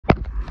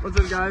What's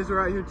up, guys?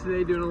 We're out here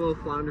today doing a little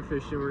flounder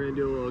fishing. We're gonna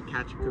do a little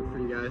catch and cook for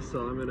you guys.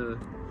 So I'm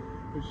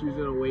just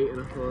using a weight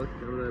and a hook.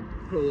 I'm gonna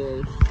put a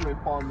little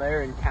shrimp on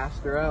there and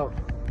cast her out.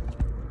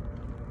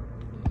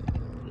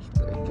 Just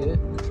break it.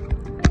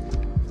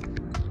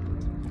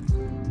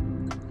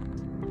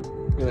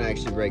 I'm gonna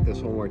actually break this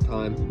one more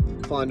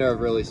time. Flounder have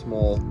really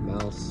small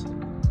mouths.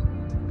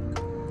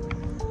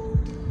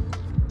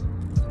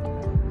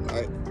 All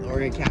right,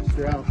 we're gonna cast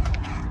her out.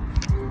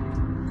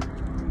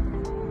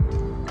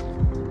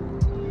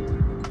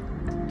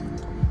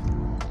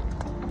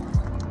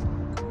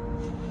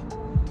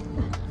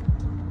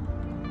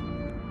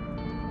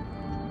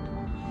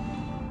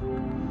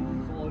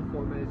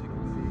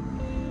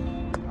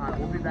 Alright,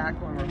 we'll be back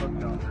when we're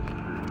hooked up.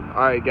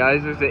 Alright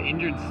guys, there's an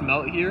injured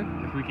smelt here.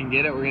 If we can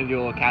get it, we're gonna do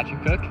a little catch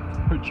and cook.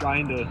 We're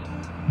trying to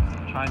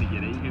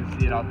get it. You can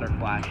see it out there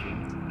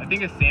flashing. I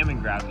think a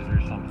salmon grabbed it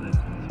or something.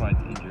 That's why it's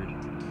injured.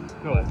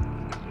 Go ahead.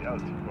 Yeah, that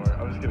was too far.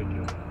 I was gonna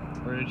kill it.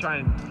 We're gonna try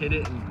and hit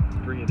it and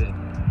bring it in.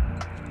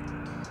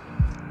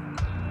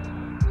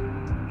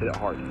 Hit it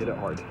hard, hit it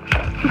hard.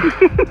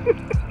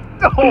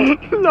 No!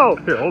 No!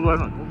 Here, hold my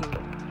hand.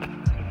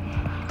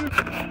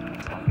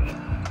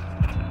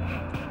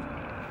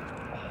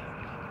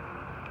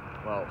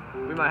 Well,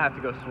 we might have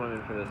to go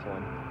swimming for this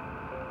one.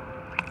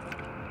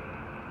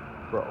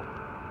 Bro,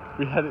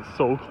 we had it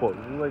so close.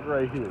 It was like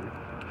right here.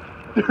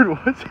 Dude,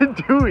 what's it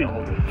doing?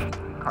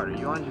 Carter,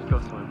 you want to just go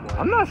swim for it?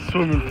 I'm not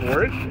swimming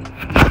for it.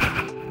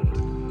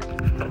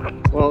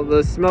 Well,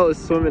 the smelt is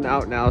swimming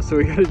out now, so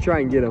we gotta try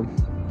and get him.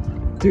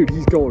 Dude,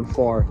 he's going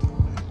far.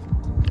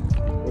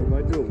 Well, we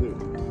might do a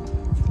loop.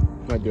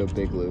 Might do a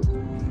big loop.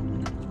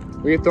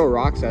 We can throw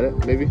rocks at it,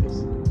 maybe.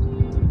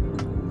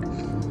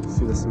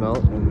 See the smelt?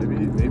 Oh, maybe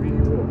he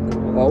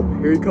will. Oh,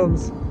 here he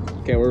comes.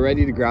 Okay, we're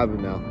ready to grab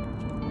him now.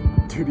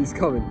 Dude, he's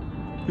coming.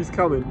 He's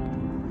coming.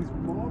 He's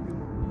bobbing.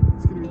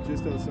 It's gonna be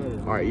just outside.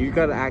 Alright, you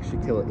gotta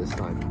actually kill it this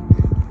time.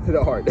 Hit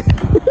it hard.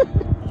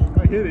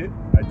 I hit it.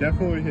 I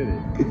definitely hit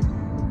it.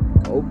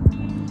 Oh.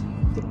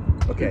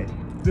 Okay.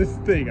 This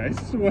thing, I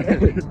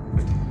swear.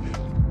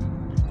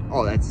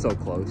 Oh, that's so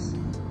close.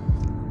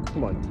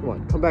 Come on, come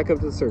on. Come back up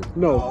to the surface.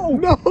 No.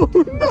 No. No.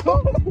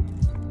 No.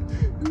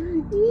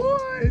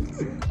 What?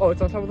 Oh,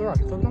 it's on top of the rock.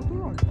 It's on top of the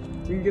rock.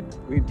 We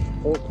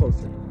can pull it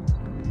closer.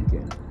 If you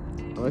can.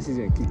 Unless he's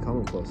gonna keep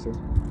coming closer.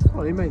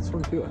 Oh, he might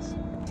swim to us.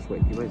 Just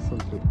wait, he might swim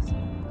to us.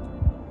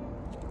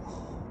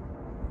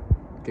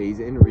 Okay, he's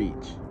in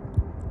reach.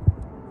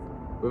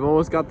 We've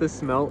almost got this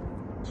smelt.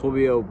 So we'll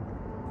be able.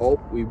 Oh,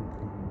 we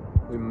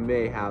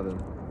may have him.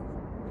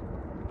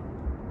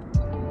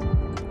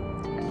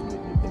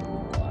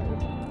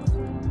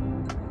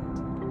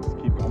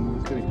 I'm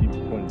just gonna keep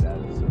pointing at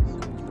it.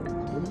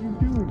 What are you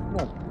doing? Come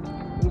on,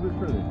 a little bit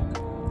further.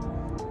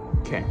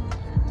 Okay.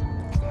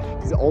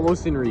 He's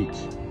almost in reach.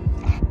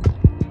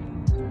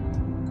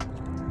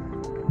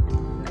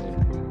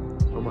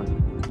 Come on.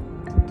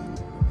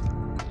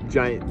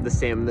 The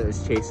salmon that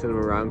was chasing him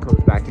around comes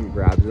back and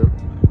grabs him.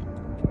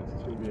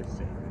 It's gonna be a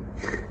salmon.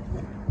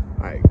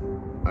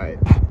 Alright.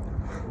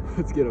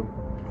 Let's get him.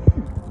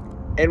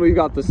 And we've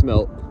got the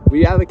smelt.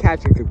 We have a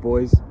catch and cook,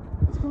 boys.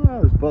 What's going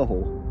on with his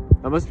butthole?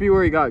 That must be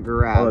where he got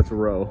grabbed. Oh, that's a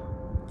roe.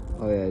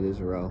 Oh yeah, it is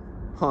a roe.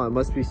 Huh, it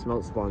must be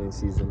smelt spawning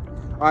season.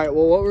 Alright,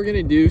 well what we're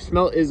gonna do,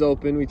 smelt is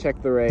open, we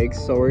checked the regs,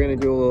 so we're gonna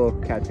do a little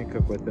catch and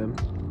cook with him.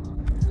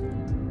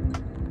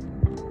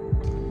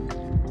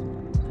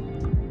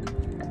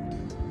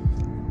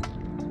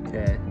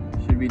 Okay,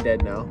 should be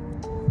dead now.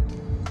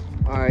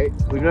 Alright,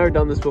 we've never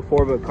done this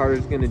before, but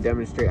Carter's gonna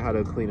demonstrate how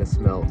to clean a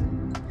smelt.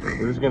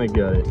 We're just gonna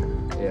gut it.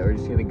 Yeah, we're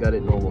just gonna gut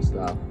it normal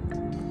style.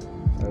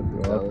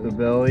 Up the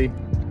belly.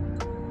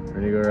 We're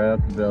gonna go right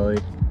up the belly,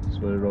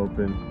 split it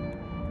open,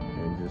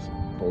 and just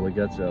pull the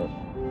guts out.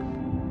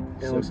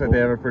 It looks like they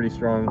have a pretty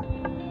strong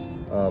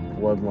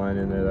bloodline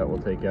in there that we'll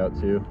take out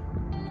too.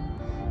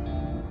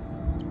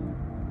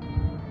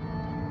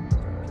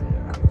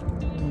 Yeah.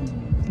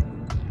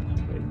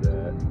 Like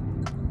that.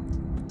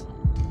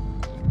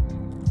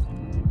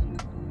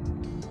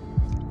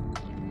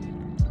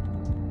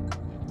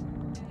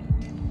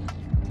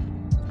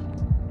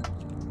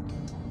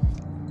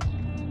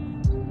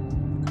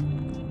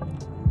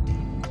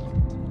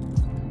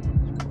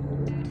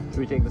 Should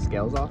we take the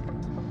scales off?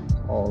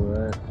 All of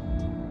that.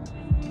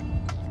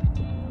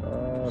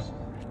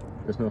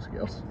 There's no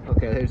scales.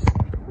 Okay, there's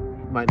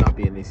might not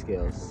be any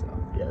scales. So.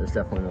 Yeah, there's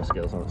definitely no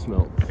scales on the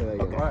smelt. So there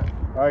you go. All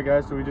right,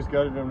 guys. So we just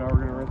gutted them. Now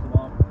we're gonna rinse them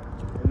off,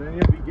 and then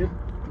you'll be good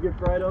to get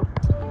fried up.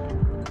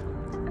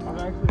 I've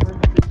actually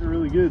heard that things are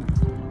really good.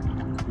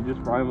 You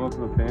just fry them up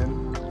in a pan.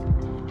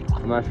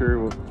 I'm not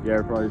sure. Yeah,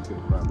 we're probably just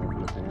gonna fry them up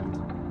in a pan.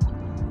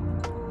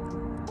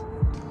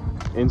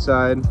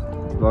 Inside,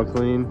 well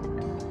clean,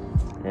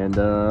 and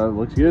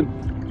looks good.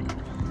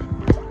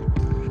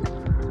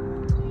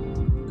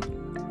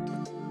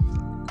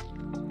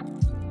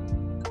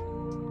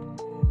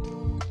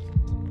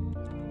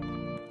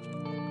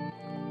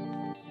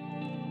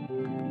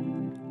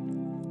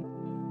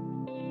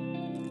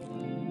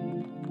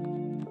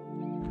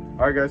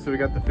 All right, guys, so we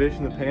got the fish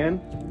in the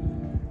pan.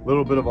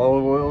 little bit of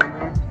olive oil in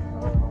there.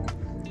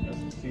 Got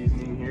some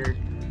seasoning here.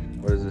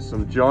 What is this?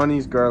 Some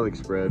Johnny's garlic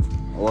spread.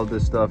 I love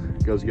this stuff.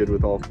 It goes good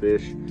with all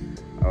fish.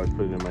 I always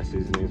put it in my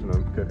seasonings when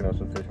I'm cooking up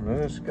some fish.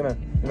 I'm just gonna,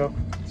 you know,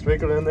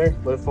 sprinkle it in there,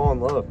 let it fall in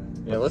love.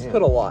 Yeah, let's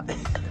put a lot.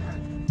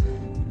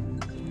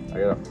 I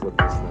gotta flip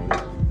this thing.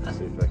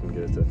 See if I can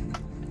get it to.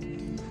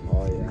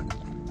 Oh yeah.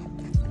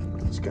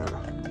 Just kind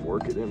of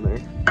work it in there.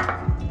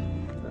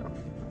 No.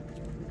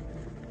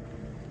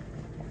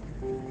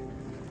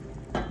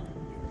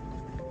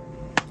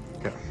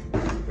 Okay.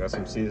 Got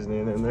some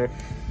seasoning in there.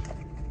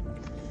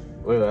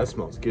 Look at that,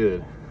 smells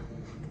good.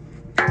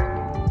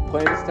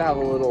 Plan is to have a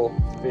little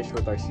fish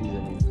with our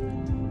seasoning.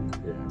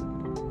 Yeah.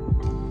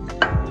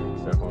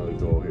 It's definitely the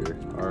goal here.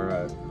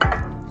 Alright.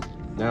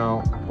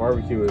 Now,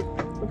 barbecue,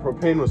 the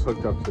propane was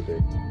hooked up to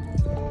the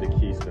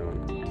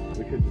keystone.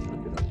 We could just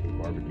hook it up to the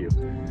barbecue.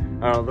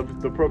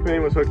 The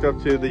propane was hooked up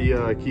to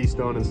the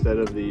keystone instead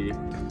of the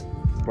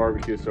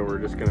barbecue, so we're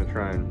just gonna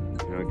try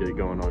and, you know, get it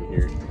going on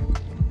here.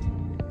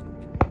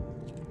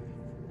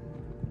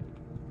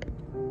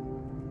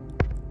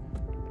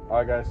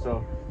 Alright guys,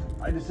 so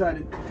I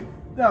decided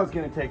that was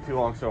gonna take too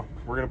long, so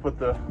we're gonna put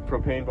the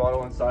propane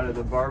bottle inside of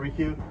the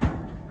barbecue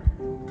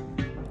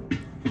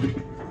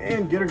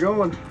and get her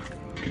going.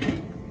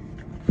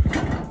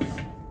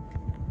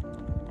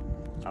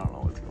 I don't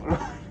know what's going on.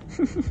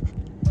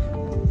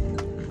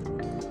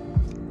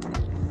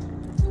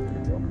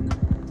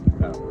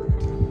 That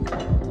works.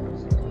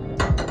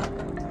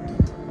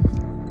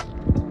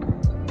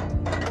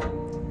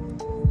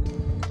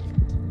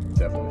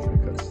 Definitely should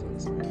have cut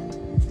slits.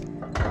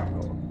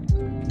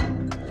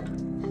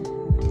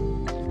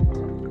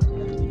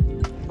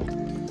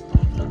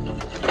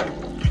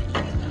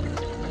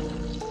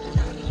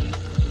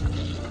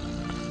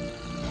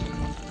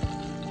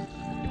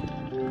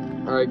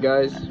 Alright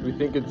guys, we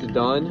think it's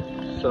done.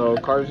 So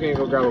Carter's gonna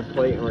go grab a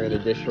plate and we're gonna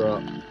dish her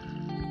up.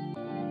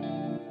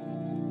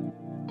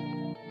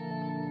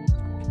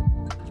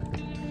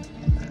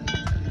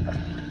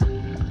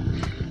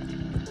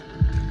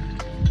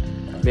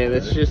 Man,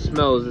 this just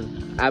smells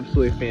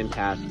absolutely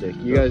fantastic.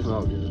 You guys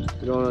don't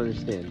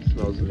understand. It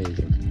smells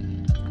amazing.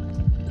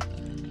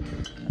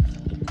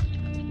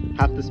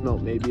 Half the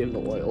smelt maybe in the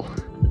oil.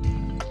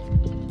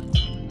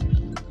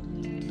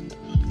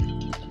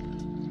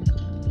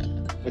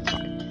 It's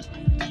fine.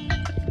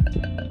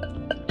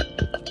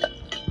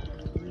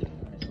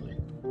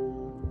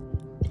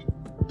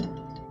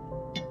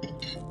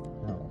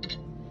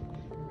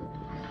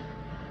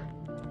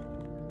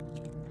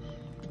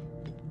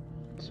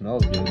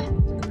 Smells good.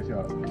 Let's give it a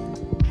shot.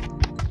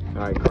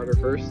 Alright, Carter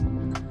first.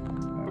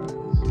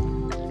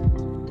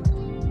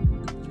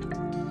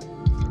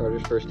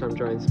 Carter's first time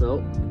trying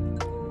smelt.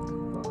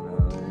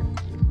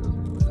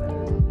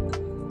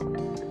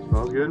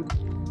 Smells good.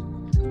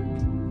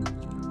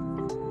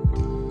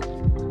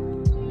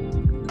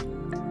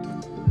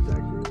 It's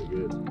actually really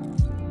good.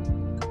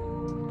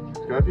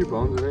 It's got a few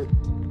bones in it.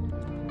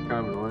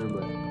 Kind of annoying,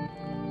 but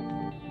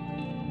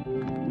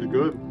it's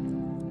good.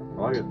 I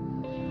like it.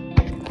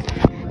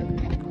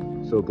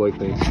 So Blake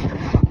thinks.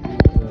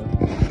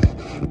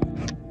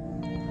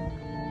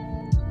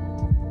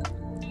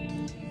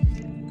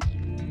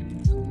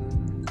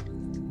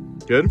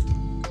 Good?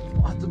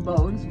 Lots of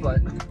bones,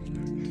 but you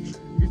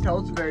can tell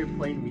it's very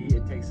plain meat.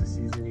 It takes the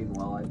seasoning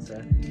well, I'd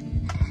say.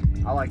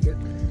 I like it.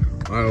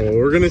 Alright, well,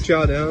 we're gonna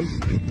chow down.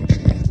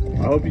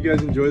 I hope you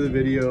guys enjoy the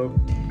video.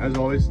 As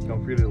always,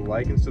 don't forget to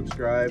like and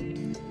subscribe.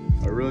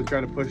 We're really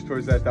trying to push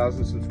towards that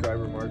 1,000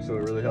 subscriber mark, so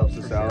it really helps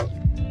us out.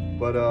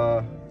 But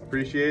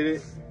appreciate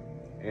it,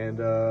 and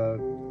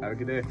have a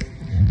good day.